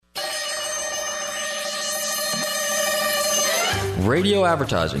Radio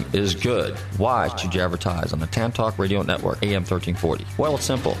advertising is good. Why should you advertise on the Tan Talk Radio Network, AM 1340? Well, it's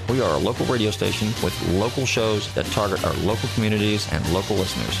simple. We are a local radio station with local shows that target our local communities and local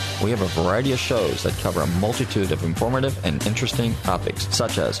listeners. We have a variety of shows that cover a multitude of informative and interesting topics,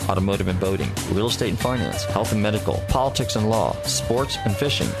 such as automotive and boating, real estate and finance, health and medical, politics and law, sports and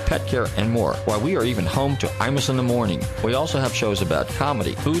fishing, pet care, and more. Why, we are even home to Imus in the Morning. We also have shows about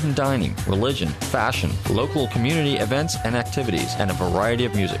comedy, food and dining, religion, fashion, local community events and activities, and a variety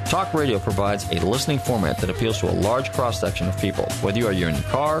of music. Talk radio provides a listening format that appeals to a large cross-section of people. Whether you're in your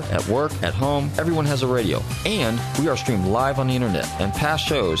car, at work, at home, everyone has a radio. And we are streamed live on the internet, and past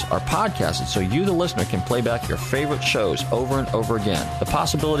shows are podcasted so you, the listener, can play back your favorite shows over and over again. The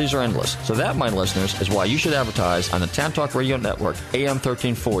possibilities are endless. So that, my listeners, is why you should advertise on the Tan Talk Radio Network, AM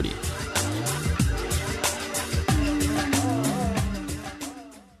 1340.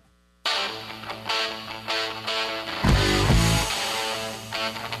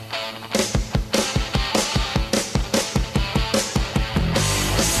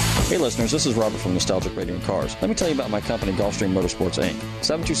 Hey listeners, this is Robert from Nostalgic Radio and Cars. Let me tell you about my company, Gulfstream Motorsports, Inc.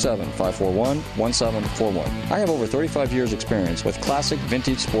 727-541-1741. I have over 35 years experience with classic,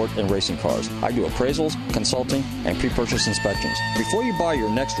 vintage, sport, and racing cars. I do appraisals, consulting, and pre-purchase inspections. Before you buy your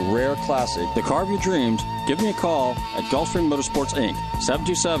next rare classic, the car of your dreams, give me a call at Gulfstream Motorsports, Inc.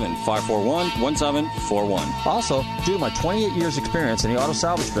 727-541-1741. Also, due to my 28 years experience in the auto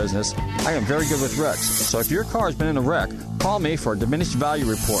salvage business, I am very good with wrecks. So if your car has been in a wreck, call me for a diminished value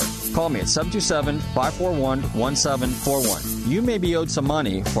report. Call me at 727-541-1741. You may be owed some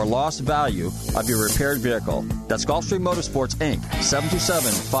money for lost value of your repaired vehicle. That's Gulfstream Motorsports, Inc.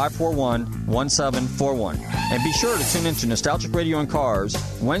 727-541-1741. And be sure to tune in to Nostalgic Radio and Cars,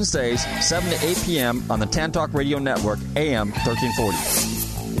 Wednesdays, 7 to 8 p.m. on the Tan Talk Radio Network, AM 1340.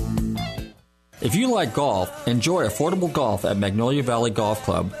 If you like golf, enjoy affordable golf at Magnolia Valley Golf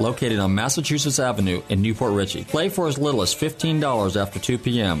Club, located on Massachusetts Avenue in Newport Richey. Play for as little as $15 after 2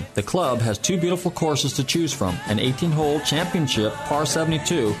 p.m. The club has 2 beautiful courses to choose from, an 18-hole championship par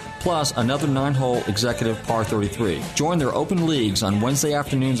 72, plus another 9-hole executive par 33. Join their open leagues on Wednesday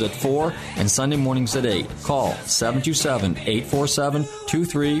afternoons at 4 and Sunday mornings at 8. Call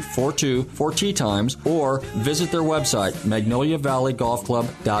 727-847-2342 for tee times or visit their website,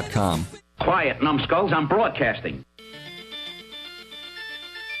 magnoliavalley.golfclub.com. Quiet, numbskulls, I'm broadcasting.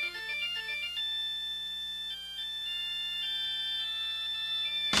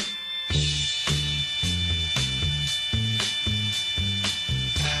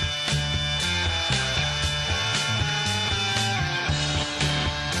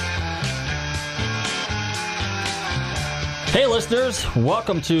 Hey listeners,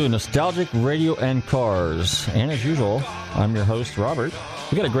 welcome to Nostalgic Radio and Cars. And as usual, I'm your host, Robert.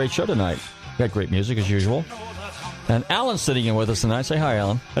 We got a great show tonight. We got great music as usual. And Alan's sitting in with us tonight. Say hi,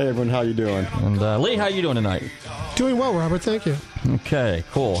 Alan. Hey everyone, how you doing? And Lee, how you doing tonight? Doing well, Robert. Thank you. Okay,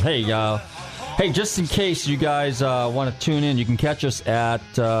 cool. Hey, just in case you guys want to tune in, you can catch us at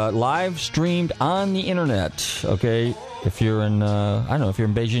live streamed on the internet. Okay, if you're in, I don't know, if you're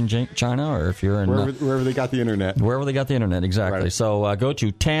in Beijing, China, or if you're in wherever they got the internet. Wherever they got the internet, exactly. Right. So go to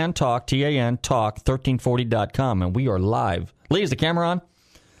Tan Talk, TAN Talk 1340.com, and we are live. Lee, is the camera on?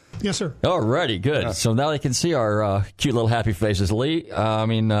 Yes, sir. Alrighty, good. Yeah. So now they can see our cute little happy faces. Lee,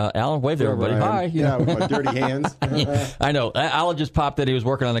 Alan, wave to everybody. Hi. Yeah, with my dirty hands. I know. Alan just popped that he was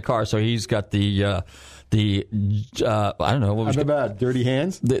working on the car, so he's got the I don't know. What was it? Bad. Dirty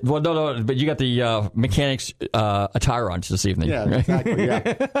hands? No, but you got the mechanic's attire on this evening. Yeah, right? Exactly.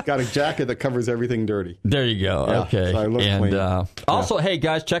 Yeah. Got a jacket that covers everything dirty. There you go. Yeah, okay. So I look clean. Also, hey,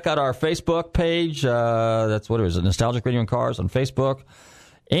 guys, check out our Facebook page. That's what it is, Nostalgic Radio and Cars on Facebook.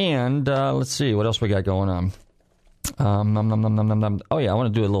 And let's see, what else we got going on? Oh, yeah, I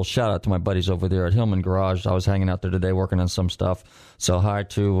want to do a little shout-out to my buddies over there at Hillman Garage. I was hanging out there today working on some stuff. So hi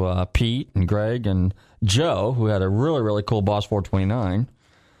to Pete and Greg and Joe, who had a really, really cool Boss 429.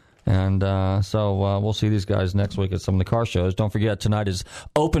 And so we'll see these guys next week at some of the car shows. Don't forget, tonight is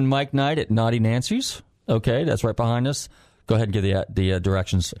open mic night at Naughty Nancy's. Okay, that's right behind us. Go ahead and give the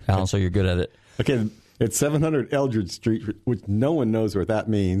directions, Alan, so you're good at it. Okay. It's 700 Eldridge Street, which no one knows what that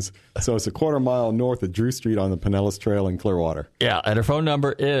means. So it's a quarter mile north of Drew Street on the Pinellas Trail in Clearwater. Yeah, and our phone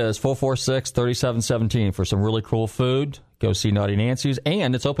number is 446-3717 for some really cool food. Go see Naughty Nancy's,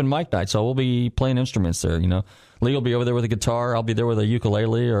 and it's open mic night, so we'll be playing instruments there, you know. Lee will be over there with a guitar. I'll be there with a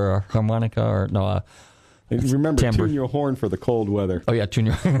ukulele or a harmonica or, remember, timbre. Tune your horn for the cold weather. Oh, yeah, tune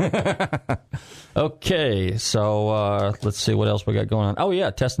your Okay, so let's see what else we got going on. Oh, yeah,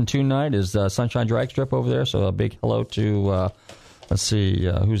 Test and Tune Night is Sunshine Drag Strip over there, so a big hello to, let's see,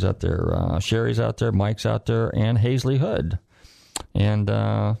 who's out there? Sherry's out there, Mike's out there, and Hazley Hood. And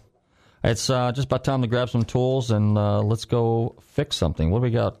it's just about time to grab some tools and let's go fix something. What do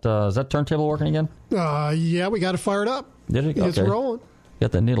we got? Is that turntable working again? Yeah, we got it fired up. Did it? It's Okay. rolling.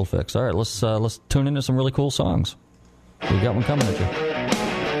 Got that needle fixed. All right, let's tune into some really cool songs. We got one coming at you.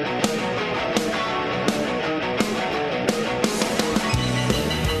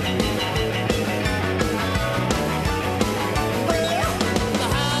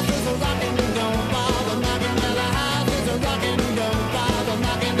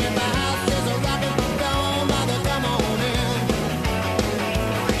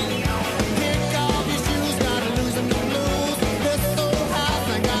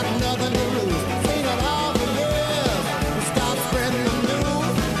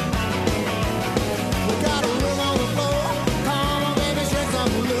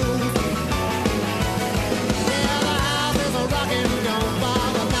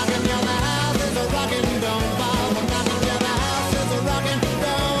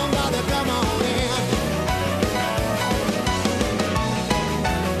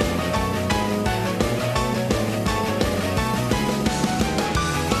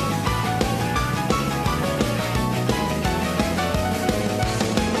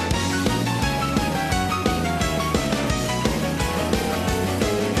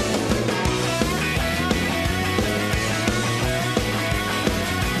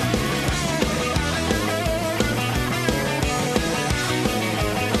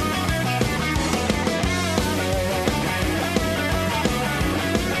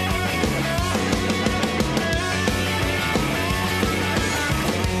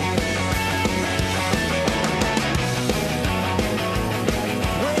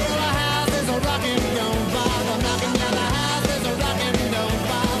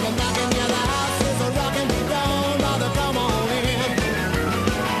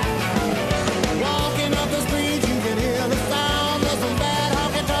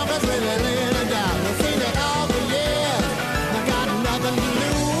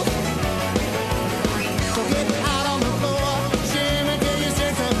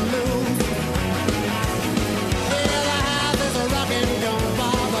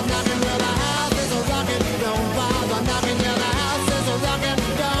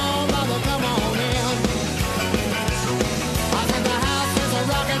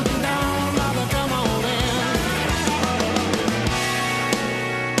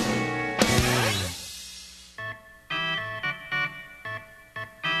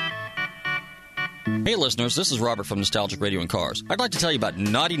 Hey listeners, this is Robert from Nostalgic Radio and Cars. I'd like to tell you about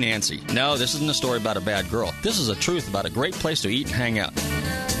Naughty Nancy. No, this isn't a story about a bad girl. This is a truth about a great place to eat and hang out.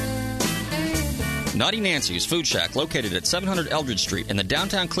 Naughty Nancy's Food Shack, located at 700 Eldridge Street in the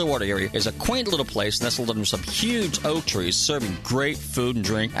downtown Clearwater area, is a quaint little place nestled under some huge oak trees, serving great food and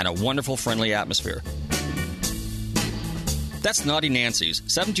drink and a wonderful, friendly atmosphere. That's Naughty Nancy's,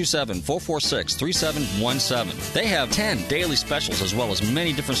 727-446-3717. They have 10 daily specials as well as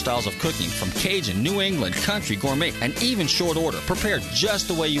many different styles of cooking, from Cajun, New England, country, gourmet, and even short order, prepared just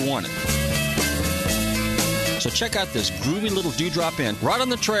the way you want it. So check out this groovy little Dewdrop Inn right on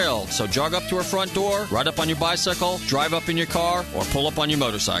the trail. So jog up to her front door, ride up on your bicycle, drive up in your car, or pull up on your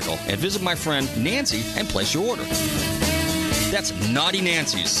motorcycle and visit my friend Nancy and place your order. That's Naughty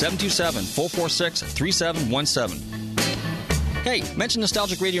Nancy's, 727-446-3717. Hey, mention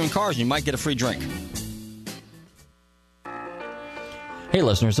Nostalgic Radio and Cars and you might get a free drink. Hey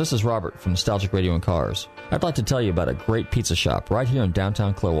listeners, this is Robert from Nostalgic Radio and Cars. I'd like to tell you about a great pizza shop right here in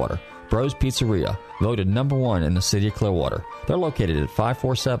downtown Clearwater. Bros Pizzeria, voted #1 in the city of Clearwater. They're located at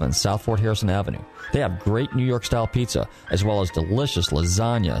 547 South Fort Harrison Avenue. They have great New York-style pizza, as well as delicious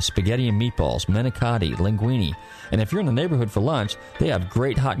lasagna, spaghetti and meatballs, manicotti, linguine. And if you're in the neighborhood for lunch, they have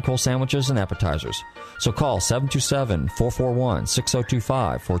great hot and cold sandwiches and appetizers. So call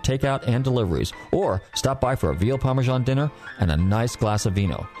 727-441-6025 for takeout and deliveries, or stop by for a veal parmesan dinner and a nice glass of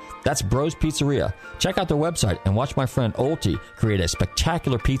vino. That's Bros Pizzeria. Check out their website and watch my friend Olty create a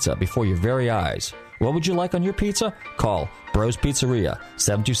spectacular pizza before your very eyes. What would you like on your pizza? Call Bros Pizzeria,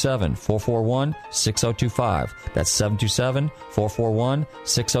 727-441-6025. That's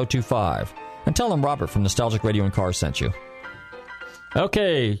 727-441-6025. And tell them Robert from Nostalgic Radio and Cars sent you.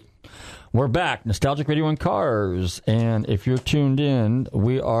 Okay, we're back. Nostalgic Radio and Cars. And if you're tuned in,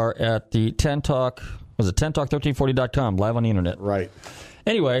 we are at the 10 Talk, was it 10talk1340.com, live on the internet. Right.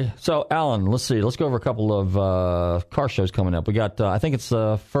 Anyway, so Alan, let's see. Let's go over a couple of car shows coming up. We got, I think it's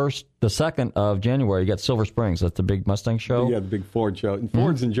the 2nd of January. You got Silver Springs. That's the big Mustang show. Yeah, the big Ford show. And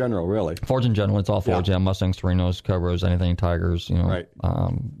Fords in general, really. Fords in general. It's all Fords. Yeah, Mustangs, Torinos, Cobras, anything, Tigers, you know, right.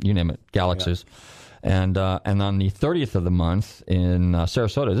 You name it, Galaxies. And on the 30th of the month in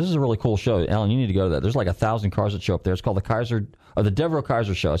Sarasota, this is a really cool show. Alan, you need to go to that. There's like 1,000 cars that show up there. It's called the Devereaux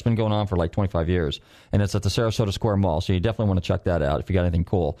Kaiser Show. It's been going on for like 25 years, and it's at the Sarasota Square Mall. So you definitely want to check that out if you got anything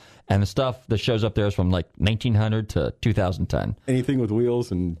cool. And the stuff that shows up there is from like 1900 to 2010. Anything with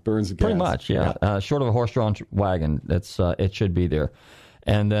wheels and burns the gas. Pretty much, yeah. Short of a horse-drawn wagon, it should be there.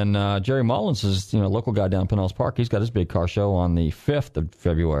 And then Jerry Mullins is local guy down in Pinellas Park. He's got his big car show on the 5th of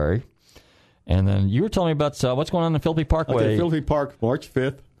February. And then you were telling me about what's going on in Philippi Parkway. Okay, Philippi Park, March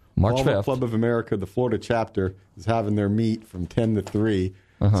 5th. Volvo Club of America, the Florida chapter, is having their meet from 10 to 3.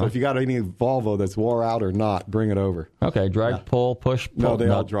 So if you got any Volvo that's wore out or not, bring it over. Okay, drag, pull, push, pull. No, they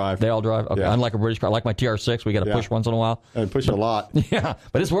all drive. They all drive? Okay, unlike a British car. Like my TR6, we got to push once in a while. And push a lot. Yeah,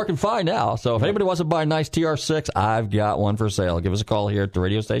 but it's working fine now. So if anybody wants to buy a nice TR6, I've got one for sale. Give us a call here at the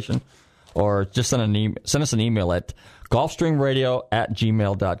radio station, or just send us an email at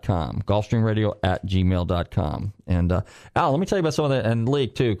gulfstreamradio@gmail.com. Gulfstreamradio@gmail.com. And Al, let me tell you about some of that. And Lee,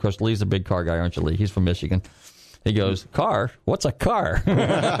 too. Of course, Lee's a big car guy, aren't you, Lee? He's from Michigan. He goes, car? What's a car?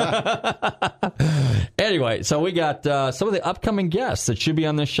 Anyway, so we got some of the upcoming guests that should be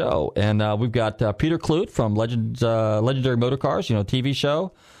on this show. And we've got Peter Clute from Legendary Motor Cars, TV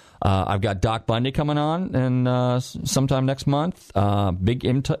show. I've got Doc Bundy coming on and sometime next month. Big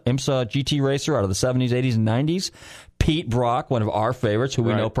IMSA GT racer out of the 70s, 80s, and 90s. Pete Brock, one of our favorites, who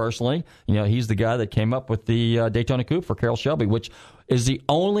we know personally. He's the guy that came up with the Daytona Coupe for Carroll Shelby, which is the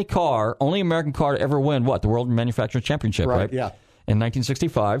only American car to ever win, the World Manufacturers Championship, right? Yeah. In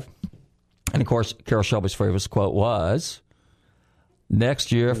 1965. And, of course, Carroll Shelby's favorite quote was,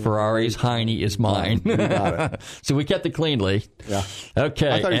 "Next year, Ferrari's Heine is mine." You got it. So we kept it cleanly. Yeah. Okay.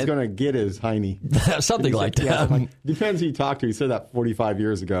 I thought he was going to get his Heine. Something like that. Yeah, depends who you talk to. He said that 45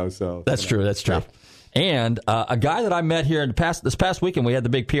 years ago. So That's true. That's true. Yeah. And a guy that I met here this past weekend, we had the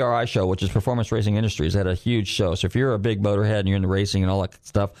big PRI show, which is Performance Racing Industries. They had a huge show. So if you're a big motorhead and you're into racing and all that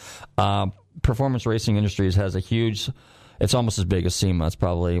stuff, Performance Racing Industries has a huge. It's almost as big as SEMA. It's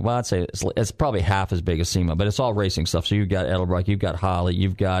probably, I'd say it's probably half as big as SEMA, but it's all racing stuff. So you've got Edelbrock, you've got Holly,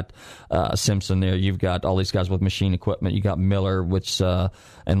 you've got Simpson there, you've got all these guys with machine equipment. You got Miller,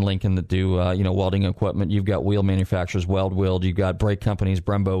 and Lincoln that do welding equipment. You've got wheel manufacturers, Weld. You've got brake companies.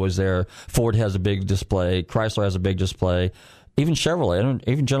 Brembo was there. Ford has a big display. Chrysler has a big display. Even Chevrolet,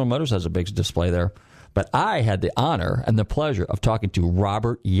 even General Motors has a big display there. But I had the honor and the pleasure of talking to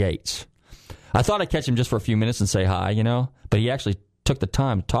Robert Yates. I thought I'd catch him just for a few minutes and say hi, but he actually took the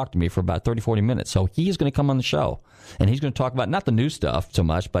time to talk to me for about 30, 40 minutes. So he's going to come on the show, and he's going to talk about not the new stuff so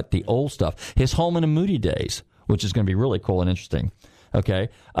much, but the old stuff, his home in the Moody days, which is going to be really cool and interesting. Okay.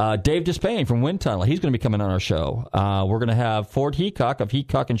 Dave Despain from Wind Tunnel, he's going to be coming on our show. We're going to have Ford Heacock of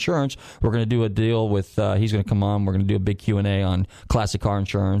Heacock Insurance. We're going to do a deal with, he's going to come on. We're going to do a big Q&A on classic car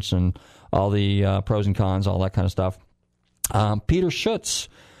insurance and all the pros and cons, all that kind of stuff. Peter Schutz,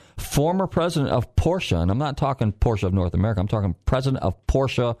 former president of Porsche, and I'm not talking Porsche of North America, I'm talking president of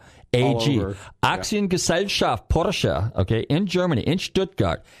Porsche AG, Aktiengesellschaft Porsche, okay, in Germany, in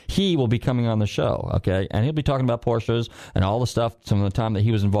Stuttgart. He will be coming on the show, okay, and he'll be talking about Porsches and all the stuff, some of the time that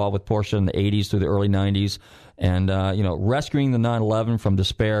he was involved with Porsche in the 80s through the early 90s, and, rescuing the 911 from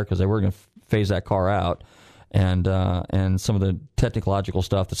despair because they were going to phase that car out. And some of the technological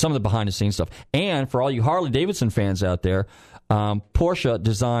stuff, some of the behind-the-scenes stuff. And for all you Harley-Davidson fans out there, Porsche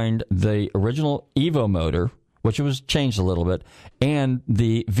designed the original Evo motor, which was changed a little bit, and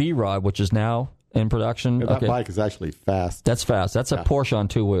the V-Rod, which is now in production. Yeah, that bike is actually fast. That's fast. That's a Porsche on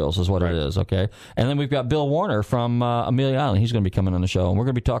two wheels is what it is, okay? And then we've got Bill Warner from Amelia Island. He's going to be coming on the show, and we're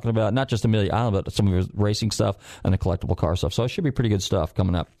going to be talking about not just Amelia Island, but some of his racing stuff and the collectible car stuff. So it should be pretty good stuff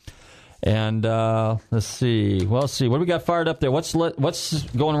coming up. And let's see. What do we got fired up there? What's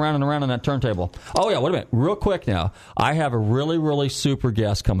going around and around on that turntable? Oh, yeah, wait a minute. Real quick now. I have a really, really super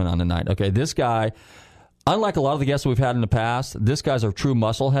guest coming on tonight. Okay, this guy, unlike a lot of the guests we've had in the past, this guy's a true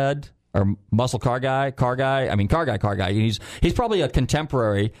muscle head or muscle car guy. Car guy. He's probably a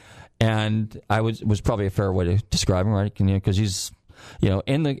contemporary, and I was probably a fair way to describe him, right? Because he's...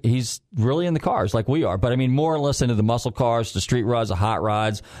 he's really in the cars like we are, but I mean more or less into the muscle cars, the street rods, the hot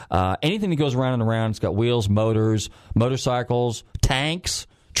rods, anything that goes around and around. It's got wheels, motors, motorcycles, tanks,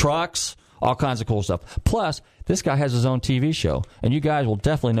 trucks, all kinds of cool stuff. Plus, this guy has his own TV show, and you guys will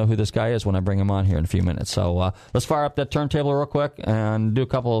definitely know who this guy is when I bring him on here in a few minutes. So let's fire up that turntable real quick and do a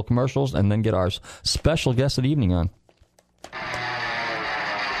couple of commercials, and then get our special guest of the evening on.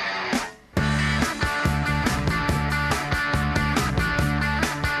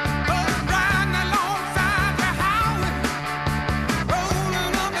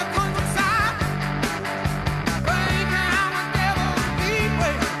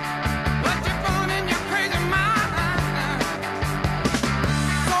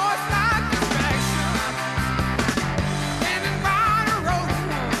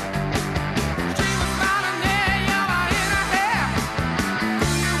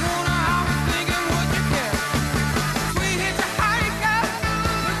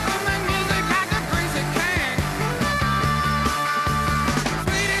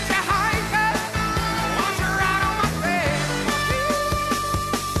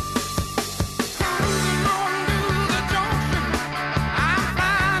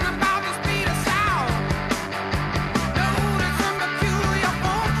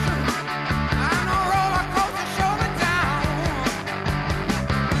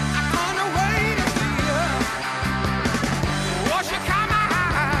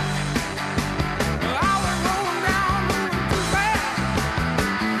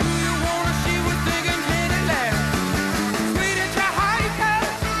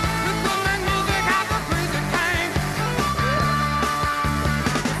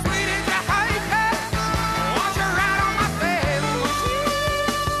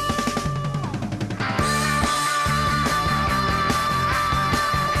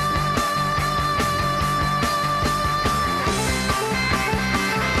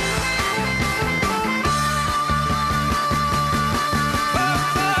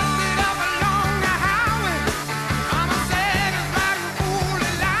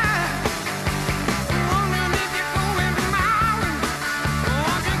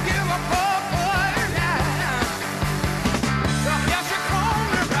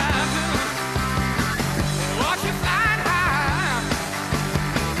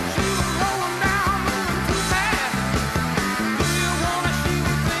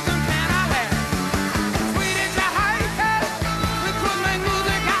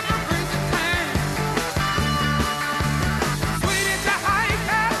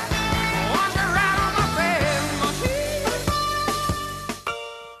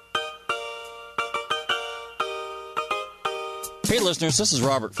 Hey listeners, this is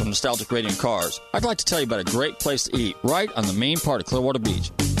Robert from Nostalgic Radio and Cars. I'd like to tell you about a great place to eat right on the main part of Clearwater Beach.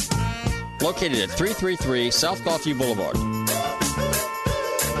 Located at 333 South Gulfview Boulevard.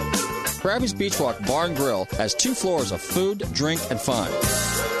 Krabby's Beach Walk Bar and Grill has 2 floors of food, drink, and fun.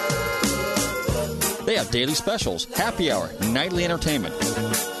 They have daily specials, happy hour, and nightly entertainment.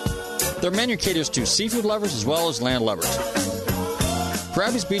 Their menu caters to seafood lovers as well as land lovers.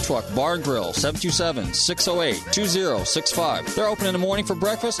 Krabby's Beach Walk Bar and Grill, 727-608-2065. They're open in the morning for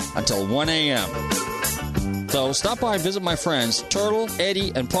breakfast until 1 a.m. So stop by and visit my friends, Turtle,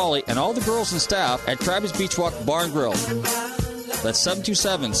 Eddie, and Polly, and all the girls and staff at Krabby's Beach Walk Bar and Grill. That's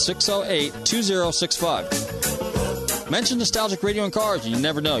 727-608-2065. Mention Nostalgic Radio and Cars, and you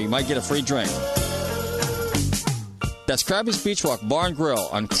never know, you might get a free drink. That's Krabby's Beach Walk Bar and Grill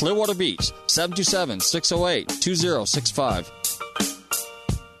on Clearwater Beach, 727-608-2065.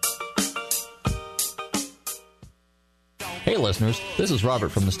 Hey listeners, this is Robert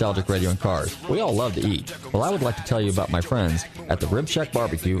from Nostalgic Radio and Cars. We all love to eat. Well, I would like to tell you about my friends at the Rib Shack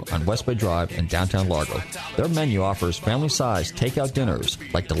Barbecue on West Bay Drive in downtown Largo. Their menu offers family-sized takeout dinners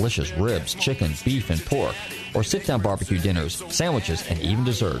like delicious ribs, chicken, beef, and pork, or sit-down barbecue dinners, sandwiches, and even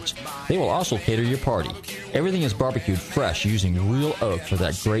desserts. They will also cater your party. Everything is barbecued fresh using real oak for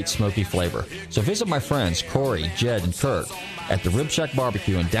that great smoky flavor. So visit my friends Corey, Jed, and Kurt at the Rib Shack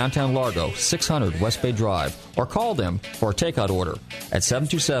Barbecue in downtown Largo, 600 West Bay Drive, or call them for a takeout order at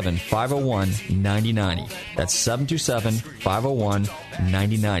 727-501-9090. That's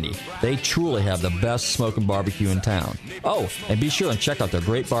 727-501-9090. They truly have the best smoking barbecue in town. Oh, and be sure and check out their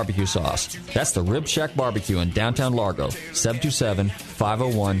great barbecue sauce. That's the Rib Shack Barbecue in downtown Largo,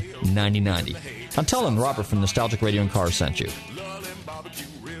 727-501-9090. I'm telling Robert from Nostalgic Radio and Cars sent you.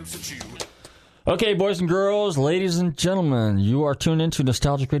 Okay, boys and girls, ladies and gentlemen, you are tuned into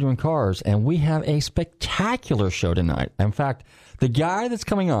Nostalgic Radio and Cars, and we have a spectacular show tonight. In fact, the guy that's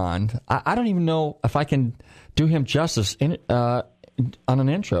coming on, I don't even know if I can do him justice on an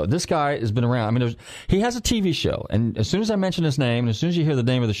intro. This guy has been around. I mean, he has a TV show, and as soon as I mention his name, and as soon as you hear the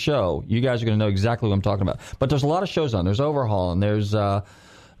name of the show, you guys are going to know exactly what I'm talking about. But there's a lot of shows on. There's Overhaul, and there's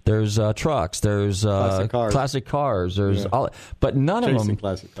trucks, there's classic cars, there's all, but none of them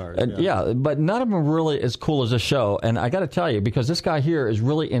classic cars. But none of them are really as cool as this show. And I got to tell you, because this guy here is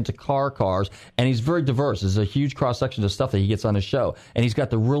really into cars, and he's very diverse. There's a huge cross section of stuff that he gets on his show, and he's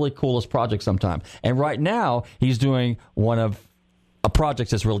got the really coolest projects sometimes. And right now, he's doing one of a project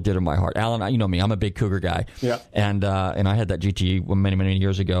that's really dear to my heart. Alan, you know me, I'm a big Cougar guy. Yeah. And I had that GT many, many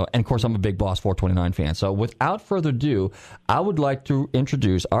years ago. And, of course, I'm a big Boss 429 fan. So without further ado, I would like to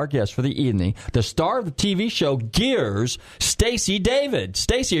introduce our guest for the evening, the star of the TV show Gears, Stacey David.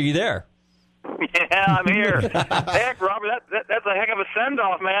 Stacey, are you there? Yeah, I'm here. Heck, Robert, that's a heck of a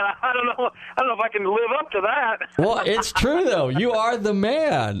send-off, man. I don't know if I can live up to that. Well, it's true, though. You are the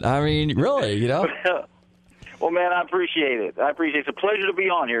man. I mean, really, you know? Well, man, I appreciate it. It's a pleasure to be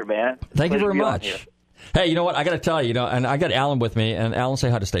on here, man. Thank you very much. Hey, you know what? I got to tell you, and I got Alan with me, and Alan, say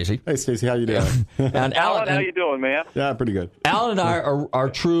hi to Stacey. Hey, Stacey, how you doing? And Alan, how you doing, man? Yeah, pretty good. Alan and I are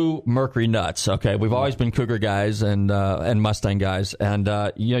true Mercury nuts. Okay, we've always been Cougar guys and Mustang guys, and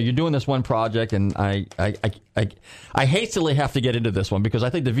you're doing this one project, and I hastily have to get into this one because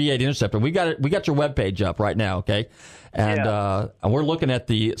I think the V8 Interceptor. We got your webpage up right now, okay, and we're looking at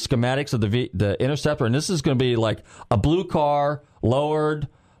the schematics of the Interceptor, and this is going to be like a blue car, lowered,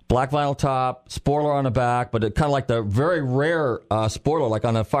 black vinyl top, spoiler on the back, but it kind of like the very rare spoiler, like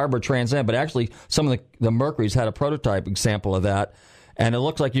on a Firebird Trans Am. But actually, some of the Mercury's had a prototype example of that, and it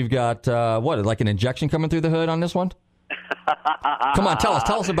looks like you've got like an injection coming through the hood on this one. Come on, tell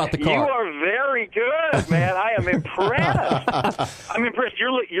us about the car. You are very good, man. I am impressed. I'm impressed.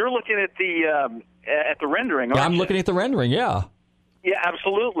 You're looking at the rendering. Yeah, I'm looking at the rendering. Yeah. Yeah,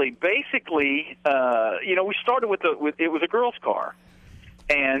 absolutely. Basically, we started with it was a girl's car.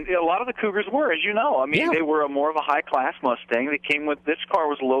 And a lot of the Cougars were, as you know. I mean, They were more of a high-class Mustang. This car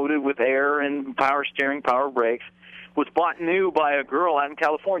was loaded with air and power steering, power brakes, was bought new by a girl out in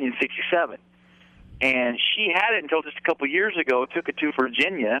California in '67. And she had it until just a couple of years ago, took it to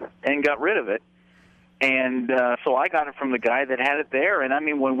Virginia, and got rid of it. And so I got it from the guy that had it there. And, I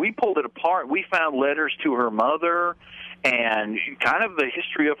mean, when we pulled it apart, we found letters to her mother and kind of the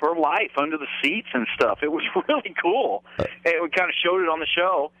history of her life under the seats and stuff. It was really cool. And we kind of showed it on the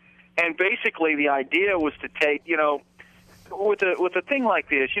show. And basically the idea was to take, with a thing like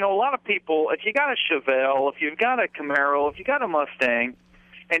this, a lot of people, if you got a Chevelle, if you've got a Camaro, if you got a Mustang,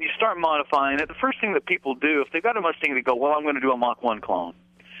 and you start modifying it, the first thing that people do, if they've got a Mustang, they go, well, I'm going to do a Mach 1 clone.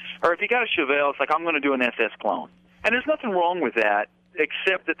 Or if you got a Chevelle, it's like, I'm going to do an SS clone. And there's nothing wrong with that,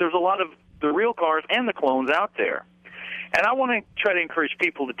 except that there's a lot of the real cars and the clones out there. And I want to try to encourage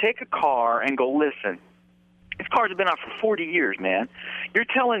people to take a car and go, listen, these cars have been out for 40 years, man. You're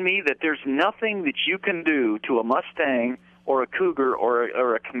telling me that there's nothing that you can do to a Mustang or a Cougar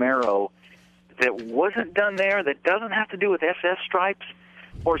or a Camaro that wasn't done there, that doesn't have to do with SS stripes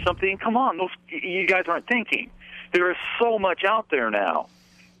or something? Come on, you guys aren't thinking. There is so much out there now.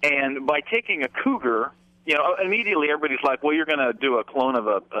 And by taking a Cougar, immediately everybody's like, well, you're going to do a clone of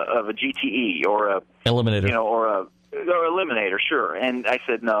a GTE or a Eliminator. Or a Eliminator, sure. And I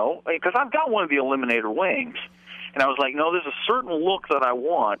said no, because I've got one of the Eliminator wings. And I was like, no, there's a certain look that I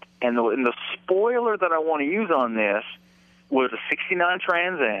want, and the spoiler that I want to use on this was a 69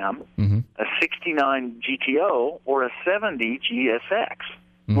 Trans Am, a 69 GTO, or a 70 GSX,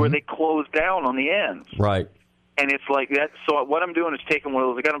 where they close down on the ends. Right. And it's like that. So what I'm doing is taking one of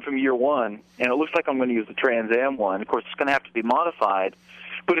those. I got them from year one, and it looks like I'm going to use the Trans Am one. Of course, it's going to have to be modified.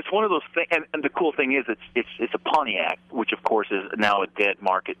 But it's one of those things, and the cool thing is it's a Pontiac, which of course is now a dead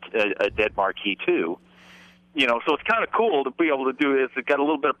marquee too. So it's kind of cool to be able to do this. It's got a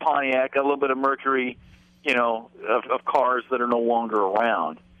little bit of Pontiac, got a little bit of Mercury, of cars that are no longer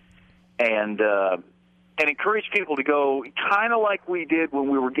around, and encourage people to go kind of like we did when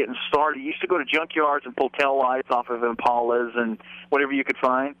we were getting started. You used to go to junkyards and pull tail lights off of Impalas and whatever you could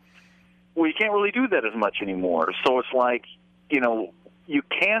find. Well, you can't really do that as much anymore. So it's like, you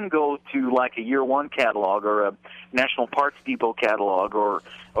can go to like a year one catalog or a National Parts Depot catalog or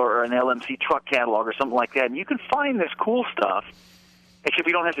an LMC truck catalog or something like that, and you can find this cool stuff, except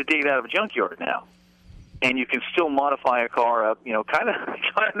you don't have to dig it out of a junkyard now. And you can still modify a car up, kind of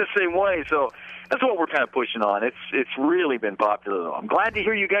the same way. So that's what we're kind of pushing on. It's really been popular, though. I'm glad to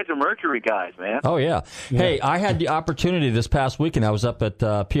hear you guys are Mercury guys, man. Oh, yeah. Hey, I had the opportunity this past weekend. I was up at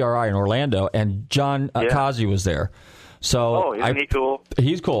PRI in Orlando, and John Kazi was there. So isn't he cool?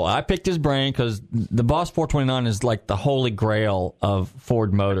 He's cool. I picked his brain because the Boss 429 is like the holy grail of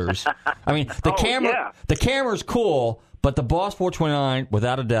Ford Motors. I mean, the camera's cool, but the Boss 429,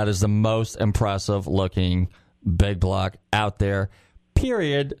 without a doubt, is the most impressive looking big block out there.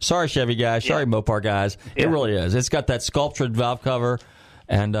 Period. Sorry, Chevy guys. Sorry, Mopar guys. It really is. It's got that sculptured valve cover,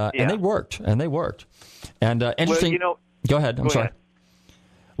 and they worked. And interesting. Well, go ahead. I'm sorry. Ahead.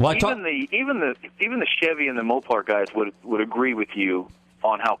 Well, even the Chevy and the Mopar guys would agree with you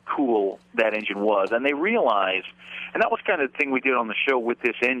on how cool that engine was, and they realized, and that was kind of the thing we did on the show with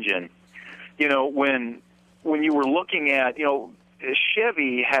this engine. When you were looking at,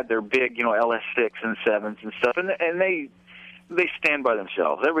 Chevy had their big, LS6 and 7s and stuff, and they stand by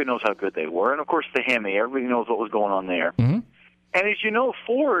themselves. Everybody knows how good they were, and of course the Hemi. Everybody knows what was going on there. Mm-hmm. And as you know,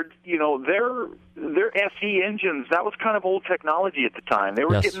 Ford, their FE engines, that was kind of old technology at the time. They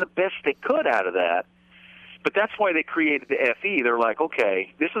were getting the best they could out of that. But that's why they created the FE. They're like,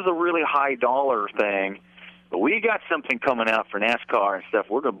 okay, this is a really high dollar thing, but we got something coming out for NASCAR and stuff.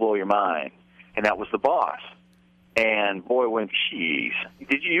 We're going to blow your mind. And that was the Boss. And boy, jeez.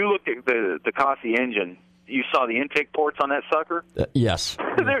 Did you look at the Cossi engine? You saw the intake ports on that sucker? Yes.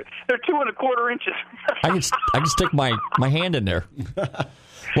 they're 2¼ inches. I can stick my hand in there.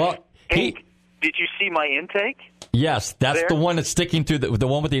 Well, did you see my intake? Yes, that's there? The one that's sticking through the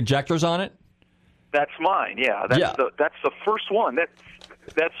one with the injectors on it. That's mine. Yeah, that's the first one.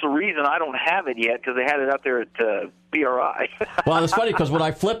 That's the reason I don't have it yet, because they had it out there at BRI. Well, it's funny because when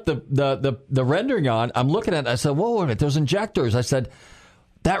I flipped the rendering on, I'm looking at it. I said, "Whoa, wait a minute! There's injectors." I said,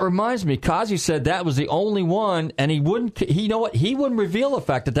 "That reminds me." Kazi said that was the only one, and he wouldn't. He wouldn't reveal the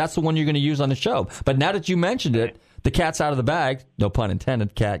fact that that's the one you're going to use on the show. But now that you mentioned it, the cat's out of the bag. No pun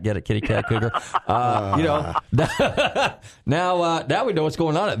intended. Cat, get it? Kitty cat, cougar. Now we know what's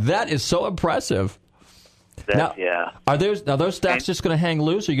going on. That is so impressive. Are those stacks just going to hang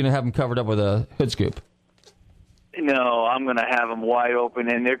loose, or are you going to have them covered up with a hood scoop? No, I'm going to have them wide open,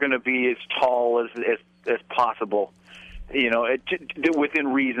 and they're going to be as tall as possible. Within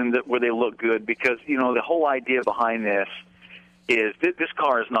reason where they look good, because the whole idea behind this is this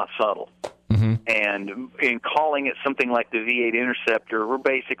car is not subtle. Mm-hmm. And in calling it something like the V8 Interceptor, we're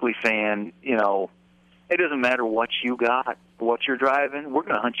basically saying, it doesn't matter what you got, what you're driving, we're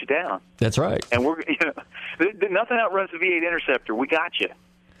going to hunt you down. That's right. And nothing outruns the V8 Interceptor. We got you.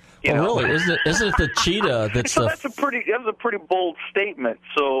 Really? Isn't it the Cheetah that's so that was a pretty bold statement.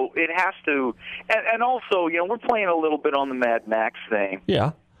 So it has to, and also, we're playing a little bit on the Mad Max thing.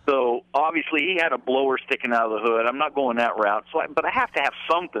 Yeah. So obviously he had a blower sticking out of the hood. I'm not going that route. But I have to have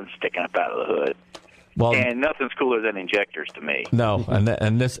something sticking up out of the hood. Well, and nothing's cooler than injectors to me. No,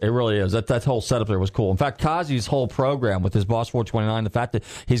 and this, it really is. That whole setup there was cool. In fact, Kazi's whole program with his Boss 429, the fact that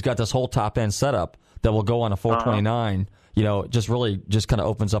he's got this whole top end setup that will go on a 429. Just kind of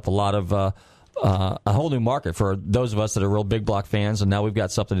opens up a lot of a whole new market for those of us that are real big block fans, and now we've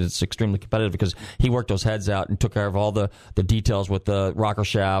got something that's extremely competitive because he worked those heads out and took care of all the details with the rocker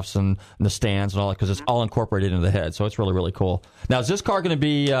shafts and the stands and all that, because it's all incorporated into the head. So it's really, really cool. Now, is this car going to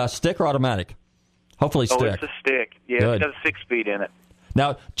be stick or automatic? Hopefully stick. Oh, it's a stick. Yeah, Good. It's got a 6-speed in it.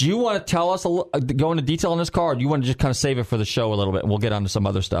 Now, do you want to tell us, go into detail on this car, or do you want to just kind of save it for the show a little bit, and we'll get on to some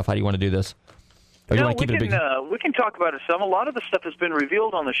other stuff? How do you want to do this? Or do you want to keep it big? We can talk about it some. A lot of the stuff has been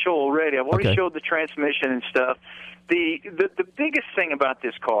revealed on the show already. I've already showed the transmission and stuff. The biggest thing about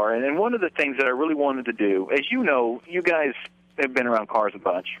this car, and one of the things that I really wanted to do, as you know, you guys have been around cars a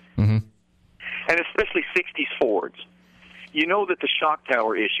bunch, and especially 60s Fords. You know that the shock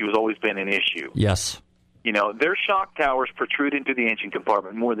tower issue has always been an issue. Yes. You know, their shock towers protrude into the engine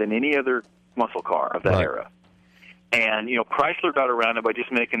compartment more than any other muscle car of that era. And, you know, Chrysler got around it by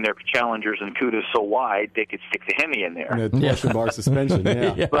just making their Challengers and Cudas so wide they could stick the Hemi in there. And a torsion bar suspension,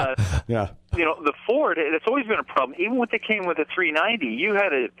 But, you know, the Ford, it's always been a problem. Even when they came with a 390, you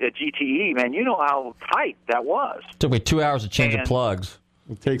had a GTE, man, you know how tight that was. It took me 2 hours to change the plugs.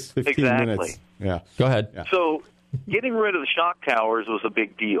 It takes 15 minutes. Yeah. Go ahead. Yeah. So getting rid of the shock towers was a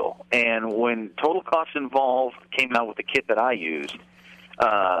big deal. And when Total Cost Involved came out with the kit that I used,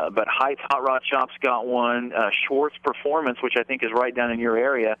 but Heights Hot Rod Shop's got one. Schwartz Performance, which I think is right down in your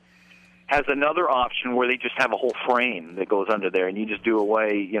area, has another option where they just have a whole frame that goes under there, and you just do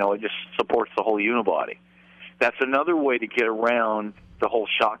away, you know, it just supports the whole unibody. That's another way to get around the whole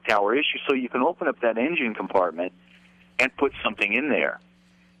shock tower issue, so you can open up that engine compartment and put something in there.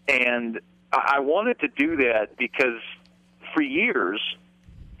 And I wanted to do that because for years,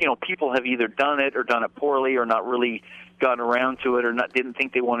 you know, people have either done it or done it poorly or not really gotten around to it or didn't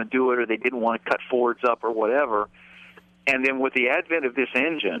think they want to do it or they didn't want to cut Fords up or whatever. And then with the advent of this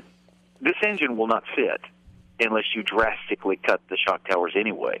engine will not fit unless you drastically cut the shock towers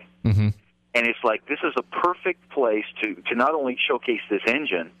anyway. Mm-hmm. And it's like this is a perfect place to not only showcase this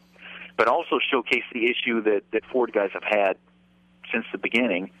engine, but also showcase the issue that Ford guys have had since the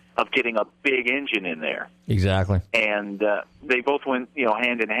beginning of getting a big engine in there. Exactly. And they both went, you know,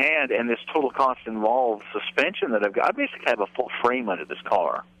 hand in hand. And this Total Cost Involved suspension that I've got, I basically have a full frame under this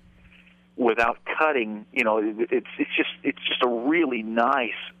car without cutting. You know, it's just a really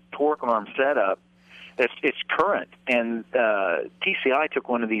nice torque arm setup. It's current. And TCI took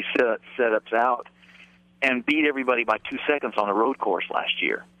one of these setups out and beat everybody by 2 seconds on a road course last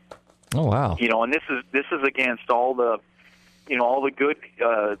year. Oh wow! You know, and this is against all the, you know, all the good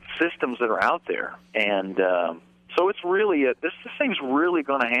systems that are out there, and so it's really this thing's really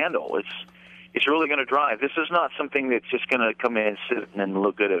going to handle. It's really going to drive. This is not something that's just going to come in and sit and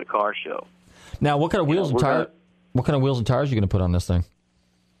look good at a car show. Now, what kind of wheels and tires? What kind of wheels and tires are you going to put on this thing?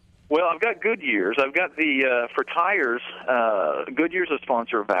 Well, I've got Goodyears. I've got the for tires. Goodyear's a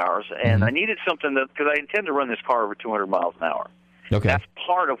sponsor of ours, and I needed something that because I intend to run this car over 200 miles an hour. Okay, that's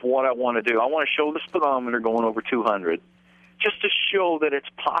part of what I want to do. I want to show the speedometer going over 200. Just to show that it's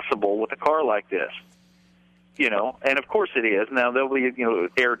possible with a car like this, you know, and of course it is. Now, there'll be, you know,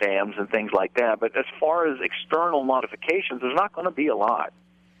 air dams and things like that, but as far as external modifications, there's not going to be a lot.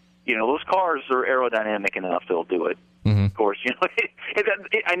 You know, those cars are aerodynamic enough, they'll do it. Mm-hmm. Of course, you know,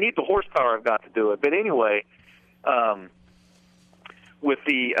 I need the horsepower I've got to do it. But anyway, with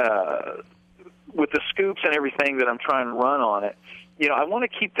the scoops and everything that I'm trying to run on it, you know, I want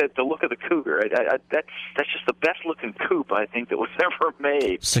to keep the look of the Cougar. That's just the best looking coupe I think that was ever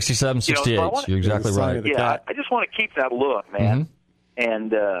made. 67, 68. You know, so you're exactly right. Yeah, I just want to keep that look, man,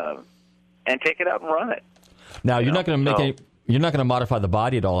 and take it out and run it. Now you're not going to make any. You're not going to modify the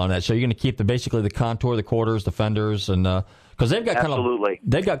body at all on that. So you're going to keep basically the contour, the quarters, the fenders, and because they've got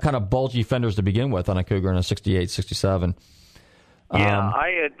kind of bulgy fenders to begin with on a Cougar and a 68, 67. Yeah,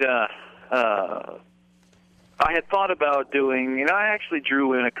 I had thought about doing, you know, I actually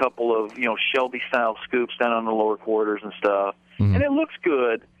drew in a couple of, you know, Shelby-style scoops down on the lower quarters and stuff, and it looks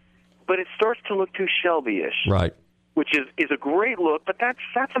good, but it starts to look too Shelby-ish. Right. Which is a great look, but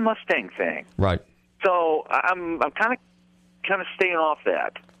that's a Mustang thing. Right. So I'm kind of staying off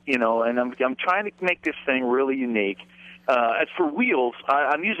that, you know, and I'm trying to make this thing really unique. As for wheels,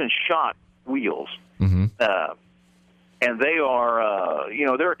 I'm using Schott wheels. Mm-hmm. And they are, you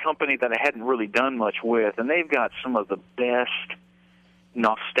know, they're a company that I hadn't really done much with, and they've got some of the best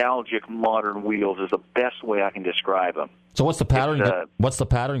nostalgic modern wheels. Is the best way I can describe them. So what's the pattern? What's the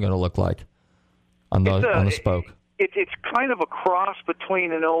pattern going to look like on the spoke? It's kind of a cross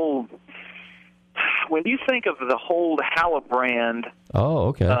between an old. When you think of the old Halabrand,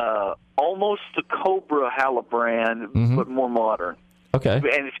 almost the Cobra Halabrand, but more modern. Okay, and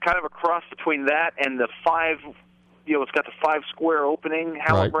it's kind of a cross between that and the 5. You know, it's got the 5 square opening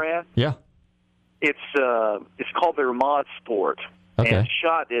Halabrand. Right. Yeah. It's called the Ramad Sport, and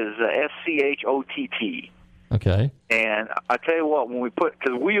Schott is Schott. Okay. And I tell you what, when we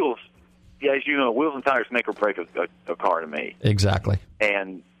because wheels, as you know, wheels and tires make or break a car to me. Exactly.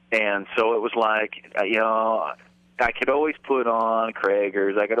 And so it was like, I could always put on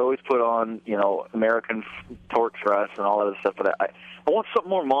Kragers, I could always put on, American torque thrust and all that other stuff, but I want something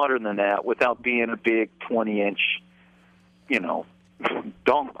more modern than that without being a big 20-inch,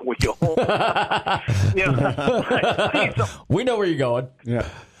 donk wheel. We know where you're going. Yeah.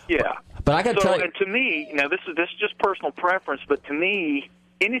 But I got to tell you, and to me, this is just personal preference, but to me,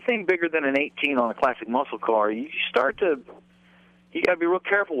 anything bigger than an 18 on a classic muscle car, you got to be real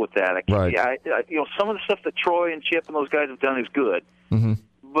careful with that. Right. Some of the stuff that Troy and Chip and those guys have done is good,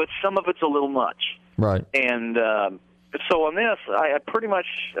 but some of it's a little much. Right. And so on this, I pretty much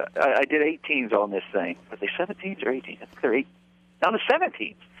I did 18s on this thing. Are they 17s or 18s? I think they're 8. Now the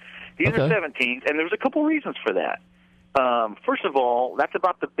 17s. These are 17s, and there's a couple reasons for that. First of all, that's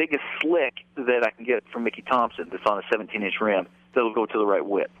about the biggest slick that I can get from Mickey Thompson that's on a 17-inch rim that'll go to the right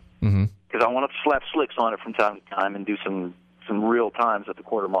width. Because I want to slap slicks on it from time to time and do some real times at the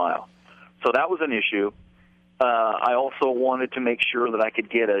quarter mile. So that was an issue. I also wanted to make sure that I could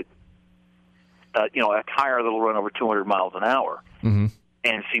get a tire that'll run over 200 miles an hour.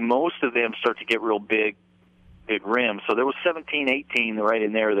 And see, most of them start to get real big rims. So there was 17, 18 right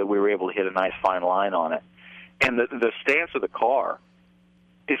in there that we were able to hit a nice fine line on it. And the stance of the car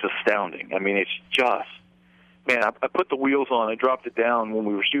is astounding. I mean, it's just, man, I put the wheels on, I dropped it down when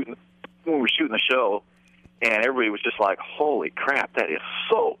we were shooting the show, and everybody was just like, holy crap, that is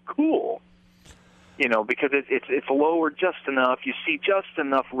so cool. Because it's lowered just enough. You see just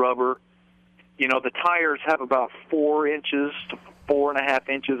enough rubber. The tires have about 4 inches to 4.5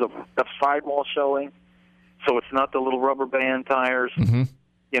 inches of sidewall showing. So it's not the little rubber band tires.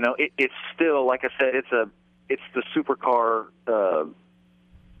 It's still, like I said, it's the supercar,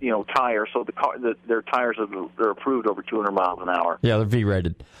 tire. So their tires are approved over 200 miles an hour. Yeah, they're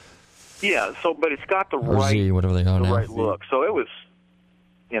V-rated. Yeah. So, but it's got the right look. So it was,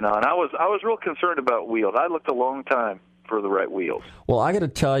 and I was real concerned about wheels. I looked a long time for the right wheels. Well, I got to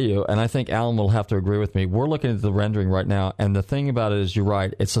tell you, and I think Alan will have to agree with me, we're looking at the rendering right now, and the thing about it is, you're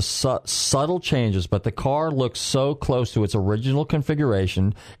right, it's a subtle changes, but the car looks so close to its original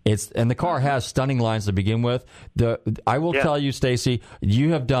configuration. And the car has stunning lines to begin with. I will tell you, Stacey,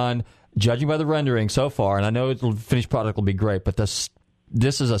 you have done, judging by the rendering so far, and I know the finished product will be great, but this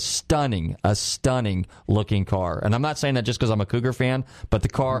is a stunning looking car. And I'm not saying that just because I'm a Cougar fan, but the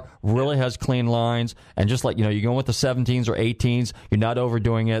car really has clean lines. And just like, you're going with the 17s or 18s, you're not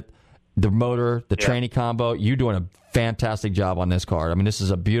overdoing it. The motor, the tranny combo, you're doing a fantastic job on this car. I mean, this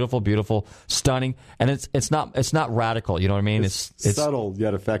is a beautiful, beautiful, stunning, and it's not radical. You know what I mean? It's subtle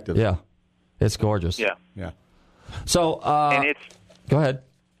yet effective. Yeah, it's gorgeous. Yeah. So, and go ahead.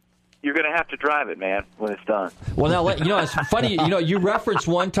 You're going to have to drive it, man, when it's done. Well, now, it's funny, you referenced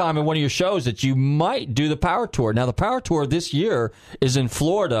one time in one of your shows that you might do the Power Tour. Now, the Power Tour this year is in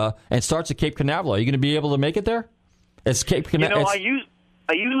Florida and starts at Cape Canaveral. Are you going to be able to make it there? It's Cape Canaveral. I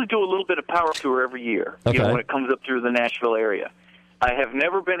usually do a little bit of Power Tour every year, when it comes up through the Nashville area. I have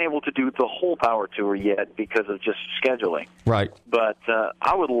never been able to do the whole Power Tour yet because of just scheduling. Right. But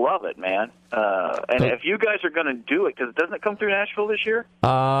I would love it, man. And if you guys are going to do it, because doesn't it come through Nashville this year?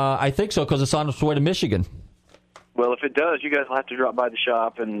 I think so, because it's on its way to Michigan. Well, if it does, you guys will have to drop by the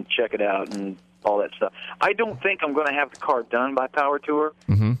shop and check it out and all that stuff. I don't think I'm going to have the car done by Power Tour,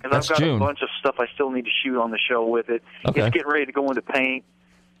 because I've got a bunch of stuff I still need to shoot on the show with it. Okay. It's getting ready to go into paint,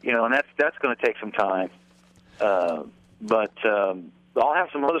 and that's going to take some time. But I'll have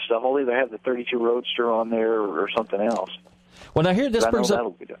some other stuff. I'll either have the 32 Roadster on there or something else. Well, now here this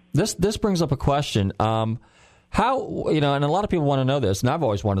brings up a question. How and a lot of people want to know this, and I've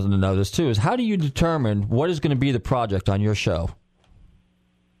always wanted to know this too. Is how do you determine what is going to be the project on your show?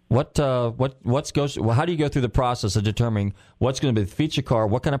 How do you go through the process of determining what's going to be the feature car,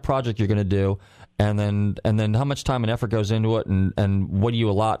 what kind of project you're going to do, and then how much time and effort goes into it, and what do you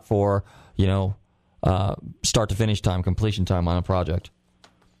allot for start to finish time, completion time on a project?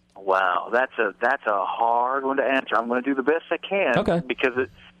 Wow, that's a hard one to answer. I'm going to do the best I can, because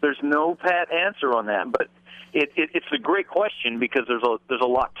there's no pat answer on that. But it's a great question because there's a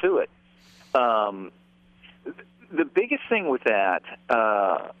lot to it. The biggest thing with that,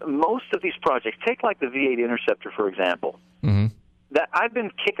 most of these projects, take like the V8 Interceptor for example. That I've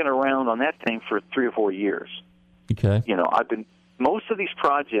been kicking around on that thing for 3 or 4 years. Okay, most of these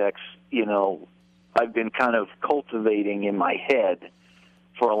projects, I've been kind of cultivating in my head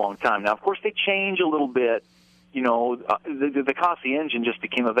for a long time. Now, of course, they change a little bit the Cossie engine just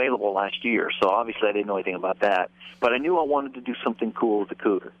became available last year, so obviously I didn't know anything about that. But I knew I wanted to do something cool with the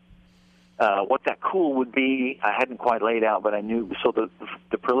Cougar. What that cool would be, I hadn't quite laid out, but I knew. So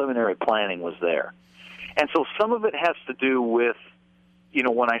the preliminary planning was there. And so some of it has to do with,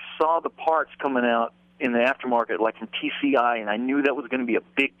 when I saw the parts coming out in the aftermarket, like from TCI, and I knew that was going to be a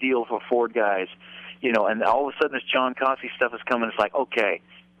big deal for Ford guys, and all of a sudden this John Cossie stuff is coming. It's like, okay,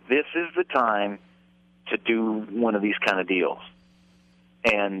 this is the time to do one of these kind of deals.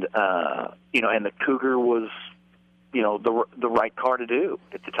 And, and the Cougar was, the right car to do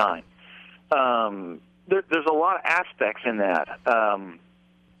at the time. There's a lot of aspects in that.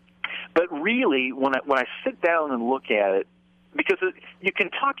 But really, when I sit down and look at it, because you can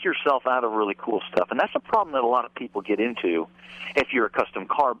talk yourself out of really cool stuff, and that's a problem that a lot of people get into. If you're a custom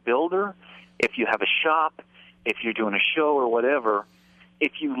car builder, if you have a shop, if you're doing a show or whatever,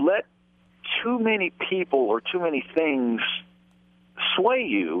 if you let too many people or too many things sway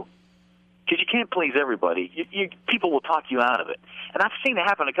you, because you can't please everybody, people will talk you out of it. And I've seen it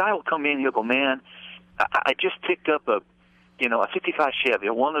happen. A guy will come in and he'll go, man, I just picked up a 55 Chevy.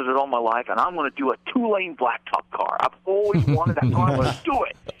 I wanted it all my life, and I'm going to do a 2-lane blacktop car. I've always wanted that car. I'm going to do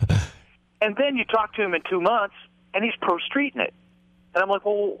it. And then you talk to him in 2 months, and he's pro streeting it. And I'm like,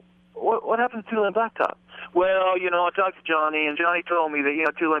 well, what happened to 2-lane blacktop? Well, I talked to Johnny, and Johnny told me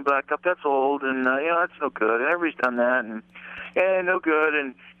that 2-lane blacktop, that's old, and that's no good. And everybody's done that, and no good.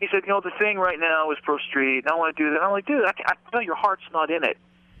 And he said, the thing right now is pro street, and I want to do that. I'm like, dude, I know your heart's not in it.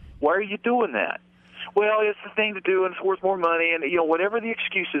 Why are you doing that? Well, it's the thing to do, and it's worth more money, and whatever the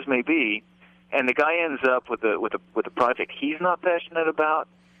excuses may be, and the guy ends up with a project he's not passionate about,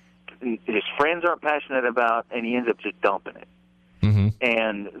 his friends aren't passionate about, and he ends up just dumping it. Mm-hmm.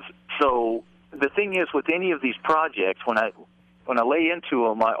 And so the thing is, with any of these projects, when I lay into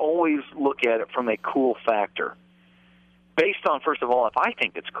them, I always look at it from a cool factor, based on, first of all, if I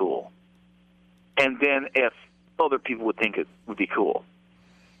think it's cool, and then if other people would think it would be cool.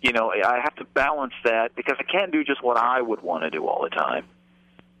 I have to balance that because I can't do just what I would want to do all the time.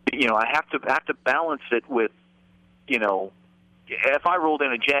 I have to balance it with, if I rolled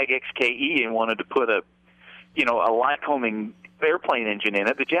in a Jag XKE and wanted to put a Lycoming airplane engine in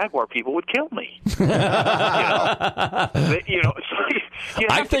it, the Jaguar people would kill me. So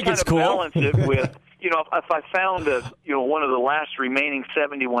I think it's cool. Balance it with, if I found one of the last remaining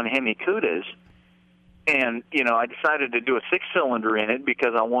 71 Hemi Cudas. And, I decided to do a 6-cylinder in it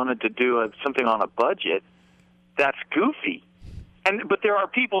because I wanted to do something on a budget. That's goofy. But there are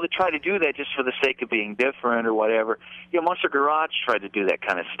people that try to do that just for the sake of being different or whatever. Monster Garage tried to do that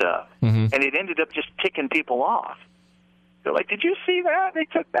kind of stuff. Mm-hmm. And it ended up just ticking people off. They're like, did you see that? They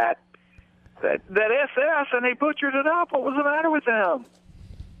took that SS and they butchered it up. What was the matter with them?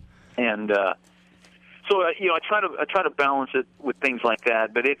 And, so I try to balance it with things like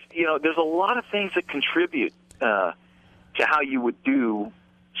that, but it's there's a lot of things that contribute to how you would do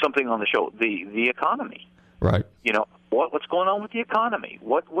something on the show. The economy, right? What's going on with the economy?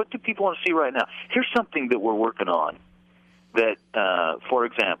 What do people want to see right now? Here's something that we're working on. That, for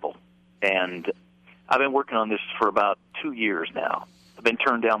example, and I've been working on this for about 2 years now. I've been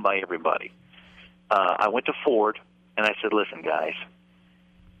turned down by everybody. I went to Ford and I said, listen, guys.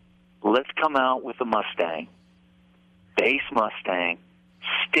 Let's come out with a Mustang, base Mustang,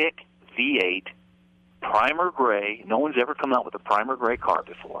 stick V8, primer gray. No one's ever come out with a primer gray car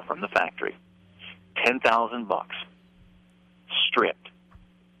before from the factory. $10,000, stripped.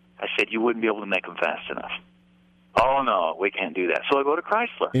 I said you wouldn't be able to make them fast enough. Oh no, we can't do that. So I go to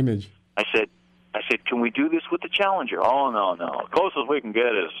Chrysler. Image. I said, can we do this with the Challenger? Oh no, closest we can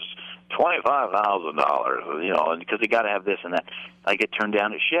get is $25,000, because they got to have this and that. I get turned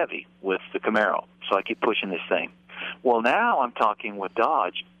down at Chevy with the Camaro, so I keep pushing this thing. Well, now I'm talking with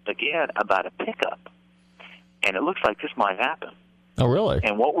Dodge again about a pickup, and it looks like this might happen. Oh, really?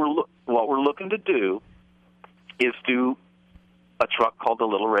 And what we're looking to do is do a truck called the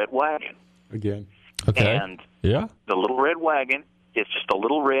Little Red Wagon. Again. Okay. And yeah, the Little Red Wagon is just a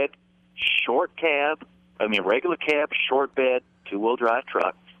little red regular cab, short bed, 2-wheel drive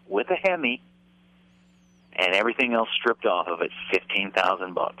truck with a Hemi, and everything else stripped off of it,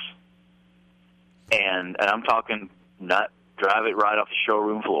 $15,000. And I'm talking not drive it right off the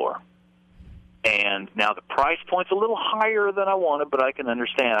showroom floor. And now the price point's a little higher than I wanted, but I can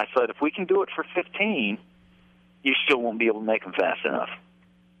understand. I said, if we can do it for $15,000, you still won't be able to make them fast enough.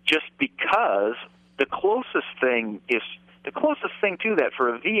 Just because the closest thing to that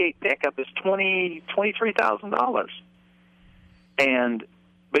for a V8 pickup is $23,000.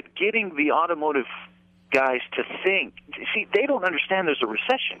 But getting the automotive guys to think, they don't understand there's a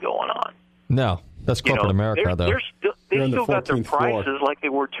recession going on. No. That's corporate America, though. They still got their prices like they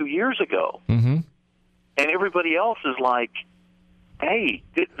were 2 years ago. Mm-hmm. And everybody else is like, hey,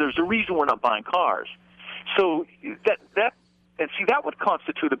 there's a reason we're not buying cars. So that would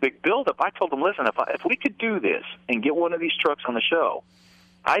constitute a big buildup. I told them, listen, if we could do this and get one of these trucks on the show,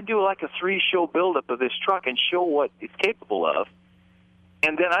 I'd do like a 3-show buildup of this truck and show what it's capable of,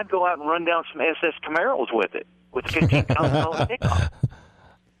 and then I'd go out and run down some SS Camaros with it, with $15,000 takeoff.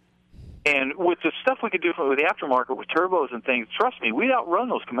 And with the stuff we could do with the aftermarket, with turbos and things, trust me, we'd outrun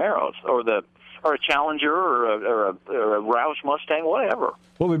those Camaros or a Challenger or a Roush Mustang, whatever.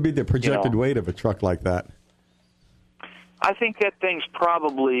 What would be the projected weight of a truck like that? I think that thing's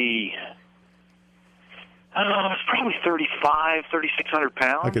probably, it's probably 3,600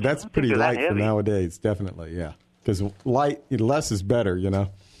 pounds. Okay, that's pretty light for nowadays, definitely, yeah. Because less is better, Yeah.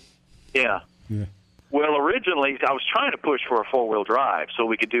 Well, originally, I was trying to push for a 4-wheel drive so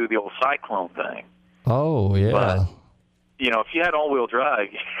we could do the old Cyclone thing. Oh, yeah. But, if you had all-wheel drive,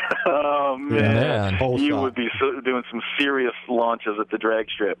 oh, man, you would be doing some serious launches at the drag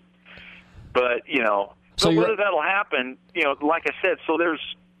strip. But, so whether that'll happen, like I said, so there's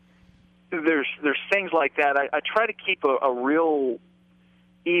things like that. I try to keep a real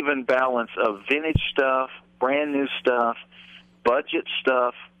even balance of vintage stuff, brand new stuff, budget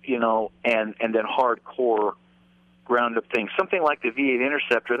stuff, and then hardcore ground-up things. Something like the V8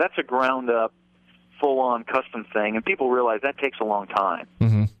 Interceptor, that's a ground-up, full-on custom thing, and people realize that takes a long time.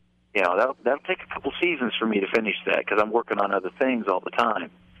 Mm-hmm. That'll take a couple seasons for me to finish that because I'm working on other things all the time.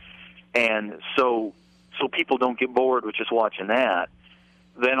 And so people don't get bored with just watching that.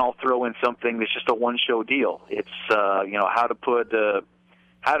 Then I'll throw in something that's just a one-show deal. It's how to put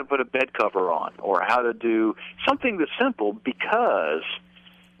a bed cover on, or how to do something that's simple, because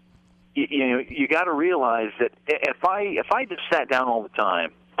you got to realize that if I just sat down all the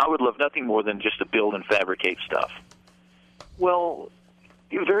time, I would love nothing more than just to build and fabricate stuff. Well,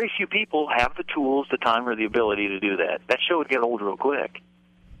 very few people have the tools, the time, or the ability to do that. That show would get old real quick.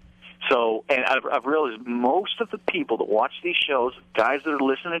 So, and I've realized most of the people that watch these shows, guys that are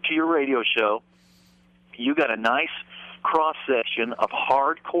listening to your radio show, you got a nice cross-section of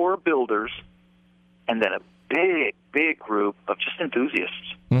hardcore builders and then a big group of just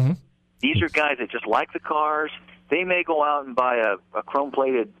enthusiasts. Mm-hmm. These are guys that just like the cars. They may go out and buy a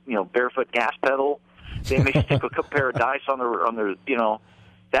chrome-plated, barefoot gas pedal. They may stick a pair of dice on their,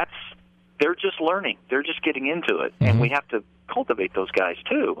 they're just learning. They're just getting into it. Mm-hmm. And we have to cultivate those guys,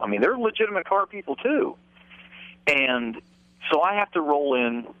 too. I mean, they're legitimate car people, too. And so I have to roll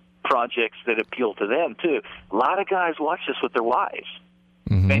in projects that appeal to them, too. A lot of guys watch this with their wives.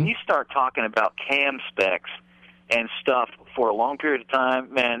 Mm-hmm. And you start talking about cam specs and stuff for a long period of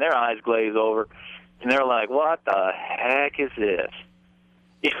time, man, their eyes glaze over. And they're like, what the heck is this?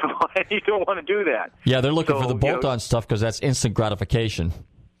 You don't want to do that. Yeah, they're looking for the bolt-on stuff because that's instant gratification.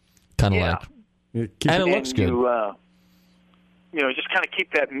 Kind of like. And it looks good. Just kind of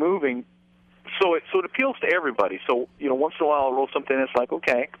keep that moving. So it appeals to everybody. So, once in a while I'll roll something that's like,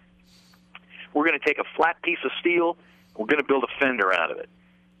 okay, we're going to take a flat piece of steel, we're going to build a fender out of it.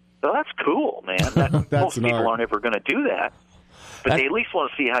 So that's cool, man. Most people aren't ever going to do that. But they at least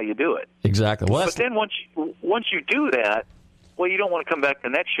want to see how you do it. Exactly. Well, but then once you do that, well, you don't want to come back the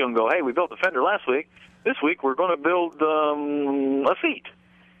next show and go, hey, we built the fender last week. This week we're going to build a seat.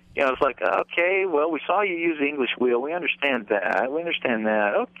 It's like, okay, well, we saw you use the English wheel. We understand that.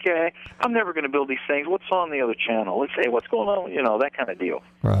 Okay, I'm never going to build these things. What's on the other channel? Let's say, what's going on? That kind of deal.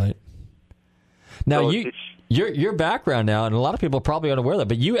 Right. Now, your background now, and a lot of people are probably unaware of that,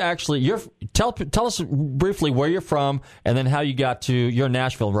 but you actually, tell us briefly where you're from and then how you got to, you're in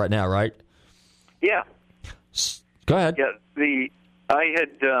Nashville right now, right? Yeah. Go ahead. Yeah,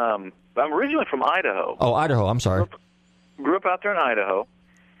 I'm originally from Idaho. Oh, Idaho, I'm sorry. Grew up out there in Idaho.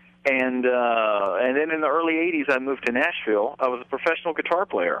 And then in the early 80s, I moved to Nashville. I was a professional guitar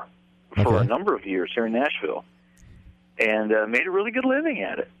player for a number of years here in Nashville, and made a really good living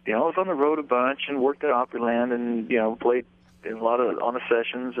at it. I was on the road a bunch and worked at Opryland, and played in a lot of on the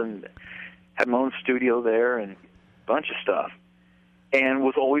sessions, and had my own studio there, and a bunch of stuff. And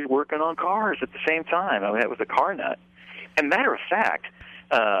was always working on cars at the same time. I mean, I was a car nut. And matter of fact,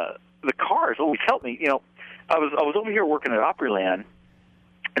 the cars always helped me. I was over here working at Opryland.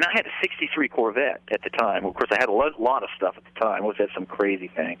 And I had a 63 Corvette at the time. Of course, I had a lot of stuff at the time. I always had some crazy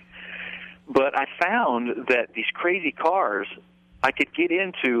thing. But I found that these crazy cars, I could get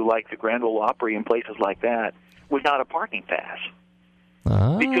into, like the Grand Ole Opry and places like that, without a parking pass.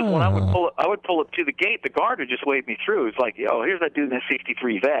 Ah. Because when I would pull up to the gate, the guard would just wave me through. It's like, here's that dude in that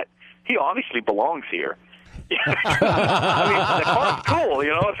 63 Vet. He obviously belongs here. I mean, the car's cool,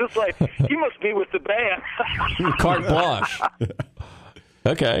 you know. It's just like, you must be with the band. Carte blanche.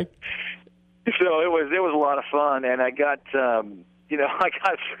 Okay. So it was a lot of fun, and I got I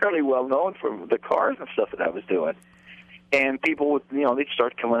got fairly well known for the cars and stuff that I was doing. And people would, they'd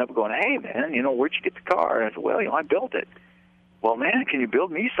start coming up and going, "Hey, man, where'd you get the car?" And I said, "Well, I built it." "Well, man, can you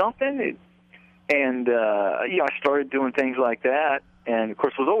build me something?" And I started doing things like that. And, of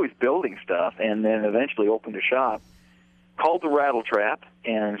course, was always building stuff, and then eventually opened a shop called the Rattle Trap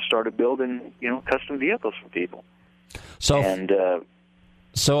and started building, custom vehicles for people. So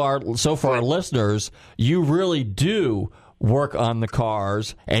for our listeners, you really do work on the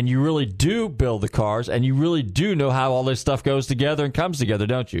cars, and you really do build the cars, and you really do know how all this stuff goes together and comes together,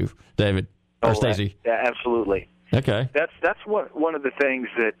 don't you, David or Stacey? Yeah, absolutely. Okay. That's one of the things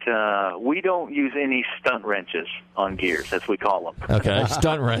that we don't use any stunt wrenches on gears, as we call them. Okay,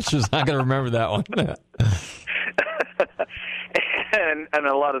 stunt wrenches. I'm going to remember that one. and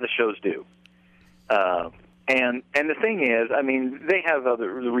a lot of the shows do. And the thing is, I mean, they have other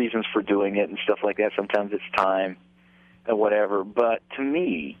reasons for doing it and stuff like that. Sometimes it's time and whatever. But to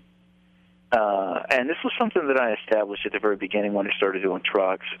me, and this was something that I established at the very beginning when I started doing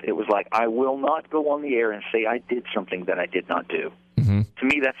trucks, it was like, I will not go on the air and say I did something that I did not do. Mm-hmm. To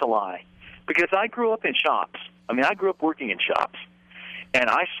me, that's a lie. Because I grew up in shops. I mean, I grew up working in shops. And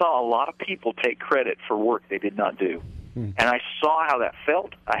I saw a lot of people take credit for work they did not do. And I saw how that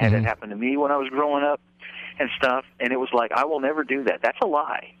felt. I had it happen to me when I was growing up and stuff. And it was like, I will never do that. That's a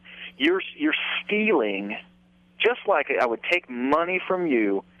lie. You're stealing, just like I would take money from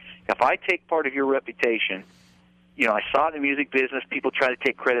you. If I take part of your reputation, I saw it in the music business, people try to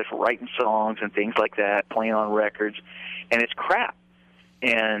take credit for writing songs and things like that, playing on records, and it's crap.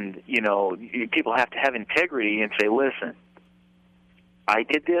 And, people have to have integrity and say, listen, I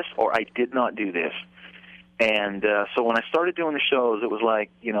did this or I did not do this. And so when I started doing the shows, it was like,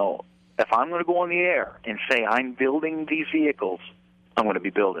 if I'm going to go on the air and say I'm building these vehicles, I'm going to be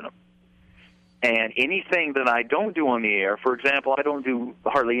building them. And anything that I don't do on the air, for example, I don't do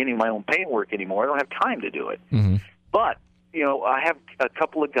hardly any of my own paintwork anymore. I don't have time to do it. Mm-hmm. But, I have a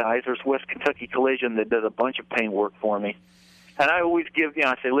couple of guys. There's West Kentucky Collision that does a bunch of paintwork for me. And I always give,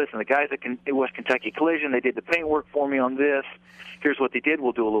 I say, listen, the guys at West Kentucky Collision, they did the paintwork for me on this. Here's what they did.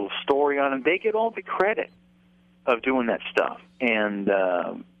 We'll do a little story on them. They get all the credit of doing that stuff. And,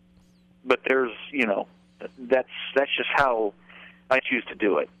 but there's, that's just how I choose to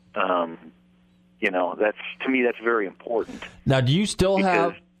do it. To me, that's very important. Now, do you still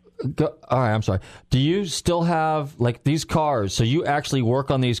have... all right, I'm sorry. Do you still have, like, these cars? So you actually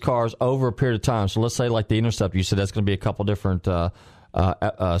work on these cars over a period of time. So let's say, like, the Intercept, you said that's going to be a couple different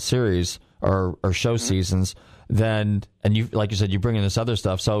series or show seasons. Then, and you, like you said, you bring in this other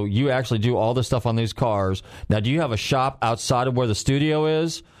stuff. So you actually do all this stuff on these cars. Now, do you have a shop outside of where the studio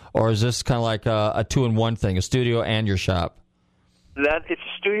is? Or is this kind of like a two-in-one thing, a studio and your shop? That it's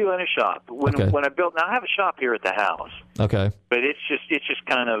a studio and a shop. When I built, now I have a shop here at the house. Okay. But it's just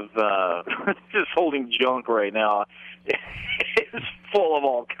kind of just holding junk right now. It's full of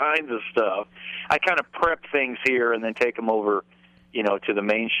all kinds of stuff. I kind of prep things here and then take them over, to the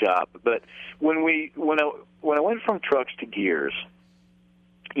main shop. But when I went from trucks to gears,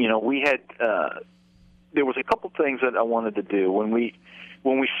 we had there was a couple things that I wanted to do when we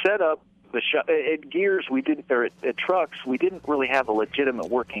set up the shop at Gears. We didn't, or at Trucks, we didn't really have a legitimate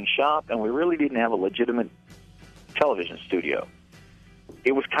working shop, and we really didn't have a legitimate television studio.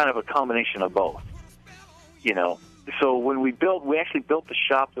 It was kind of a combination of both, So when we actually built the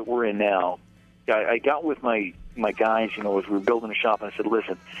shop that we're in now. I got with my guys, as we were building a shop, and I said,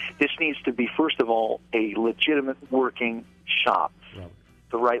 listen, this needs to be, first of all, a legitimate working shop. Right.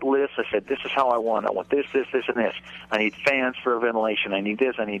 The right list. I said, this is how I want. I want this, this, this, and this. I need fans for ventilation. I need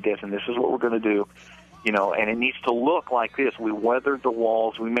this, and this is what we're going to do. And it needs to look like this. We weathered the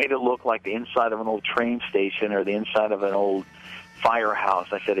walls. We made it look like the inside of an old train station or the inside of an old firehouse.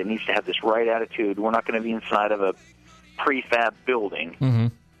 I said, it needs to have this right attitude. We're not going to be inside of a prefab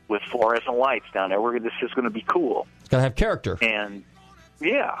building with fluorescent lights down there. This is going to be cool. It's got to have character. And,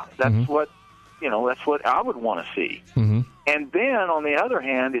 yeah, that's what I would want to see. Mm-hmm. And then, on the other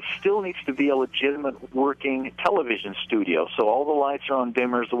hand, it still needs to be a legitimate working television studio. So all the lights are on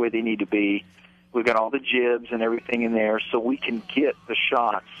dimmers the way they need to be. We've got all the jibs and everything in there so we can get the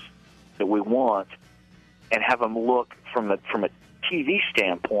shots that we want and have them look from a TV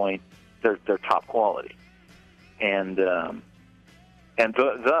standpoint, they're top quality. And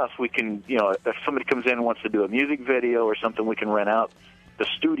thus we can, if somebody comes in and wants to do a music video or something, we can rent out the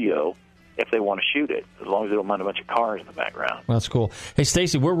studio if they want to shoot it, as long as they don't mind a bunch of cars in the background. That's cool. Hey,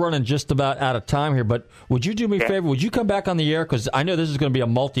 Stacey, we're running just about out of time here, but would you do me a favor? Would you come back on the air? Because I know this is going to be a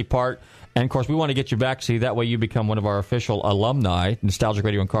multi-part, and, of course, we want to get you back, see, that way you become one of our official alumni, Nostalgic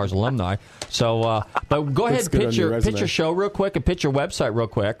Radio and Cars alumni. So, but go ahead and pitch your show real quick and pitch your website real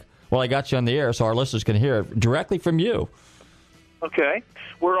quick while I got you on the air so our listeners can hear it directly from you. Okay.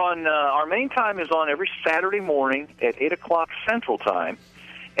 We're on, our main time is on every Saturday morning at 8 o'clock Central Time,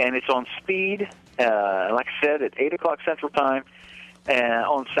 and it's on Speed, like I said, at 8 o'clock Central Time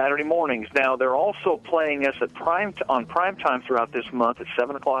on Saturday mornings. Now, they're also playing us at on prime time throughout this month at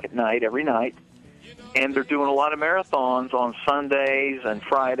 7 o'clock at night, every night, and they're doing a lot of marathons on Sundays and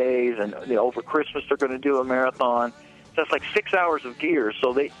Fridays, and over Christmas they're going to do a marathon. So it's like 6 hours of gear,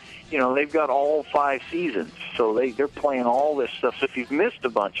 so they've got all 5 seasons, so they're playing all this stuff. So if you've missed a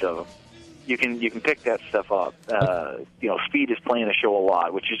bunch of them, you can pick that stuff up. Speed is playing the show a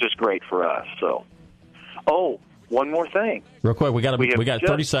lot, which is just great for us. So, one more thing, real quick, we got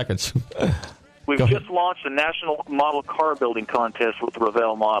 30 seconds. We've just launched a national model car building contest with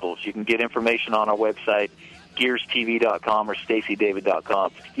Revell Models. You can get information on our website, gearstv.com or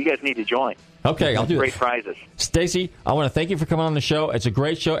staceydavid.com. You guys need to join. Okay, I'll do great prizes. Stacey, I want to thank you for coming on the show. It's a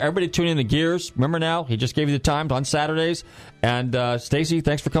great show. Everybody tune in to Gears. Remember now, he just gave you the time on Saturdays. And Stacey,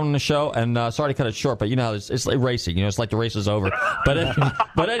 thanks for coming on the show. And sorry to cut it short, but you know how it's like racing. It's like the race is over.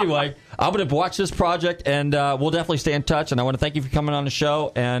 But anyway, I'm going to watch this project, and we'll definitely stay in touch. And I want to thank you for coming on the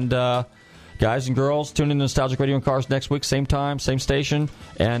show. And guys and girls, tune in to Nostalgic Radio and Cars next week, same time, same station.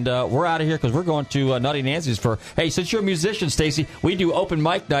 And we're out of here because we're going to Nutty Nancy's for, hey, since you're a musician, Stacey, we do open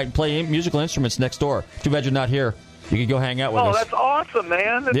mic night and play musical instruments next door. Too bad you're not here. You can go hang out with us. Oh, that's awesome,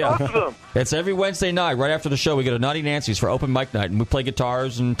 man. That's awesome. It's every Wednesday night. Right after the show, we go to Nutty Nancy's for open mic night. And we play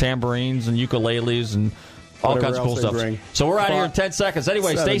guitars and tambourines and ukuleles and all kinds of cool stuff. So we're out of here in 10 seconds.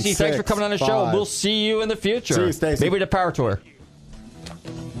 Anyway, Stacey, thanks for coming on the show. We'll see you in the future. See you, Stacey. Maybe the Power Tour.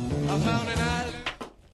 I found an